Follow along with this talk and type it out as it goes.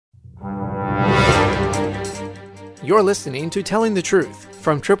You're listening to Telling the Truth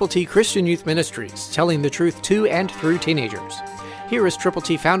from Triple T Christian Youth Ministries, telling the truth to and through teenagers. Here is Triple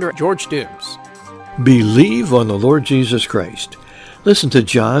T founder George Dooms. Believe on the Lord Jesus Christ. Listen to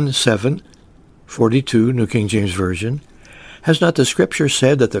John 7:42, New King James Version. Has not the Scripture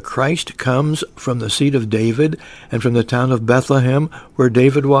said that the Christ comes from the seed of David and from the town of Bethlehem, where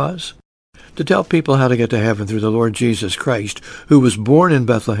David was? To tell people how to get to heaven through the Lord Jesus Christ, who was born in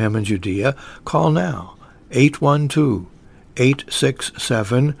Bethlehem in Judea, call now,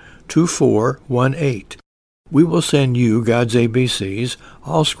 812-867-2418. We will send you God's ABCs,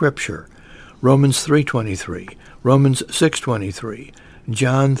 all Scripture, Romans 3:23, Romans 6:23,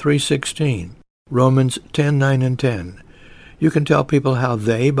 John 3:16, Romans 10:9 and 10. You can tell people how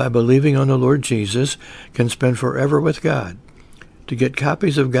they, by believing on the Lord Jesus, can spend forever with God. To get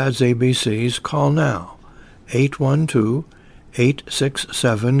copies of God's ABCs, call now,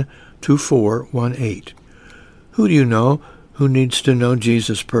 812-867-2418. Who do you know who needs to know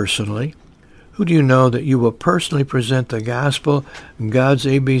Jesus personally? Who do you know that you will personally present the gospel and God's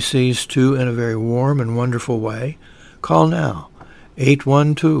ABCs to in a very warm and wonderful way? Call now,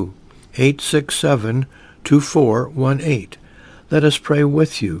 812-867-2418. Let us pray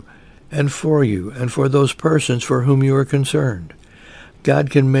with you and for those persons for whom you are concerned. God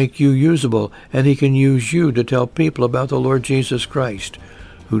can make you usable, and He can use you to tell people about the Lord Jesus Christ,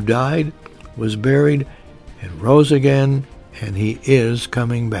 who died, was buried, and rose again, and He is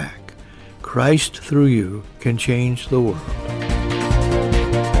coming back. Christ through you can change the world.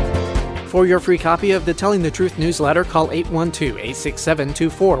 For your free copy of the Telling the Truth newsletter, call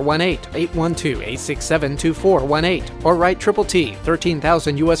 812-867-2418, 812-867-2418, or write Triple T,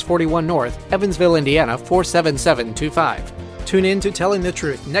 13,000 U.S. 41 North, Evansville, Indiana, 47725. Tune in to Telling the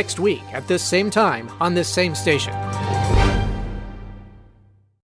Truth next week at this same time on this same station.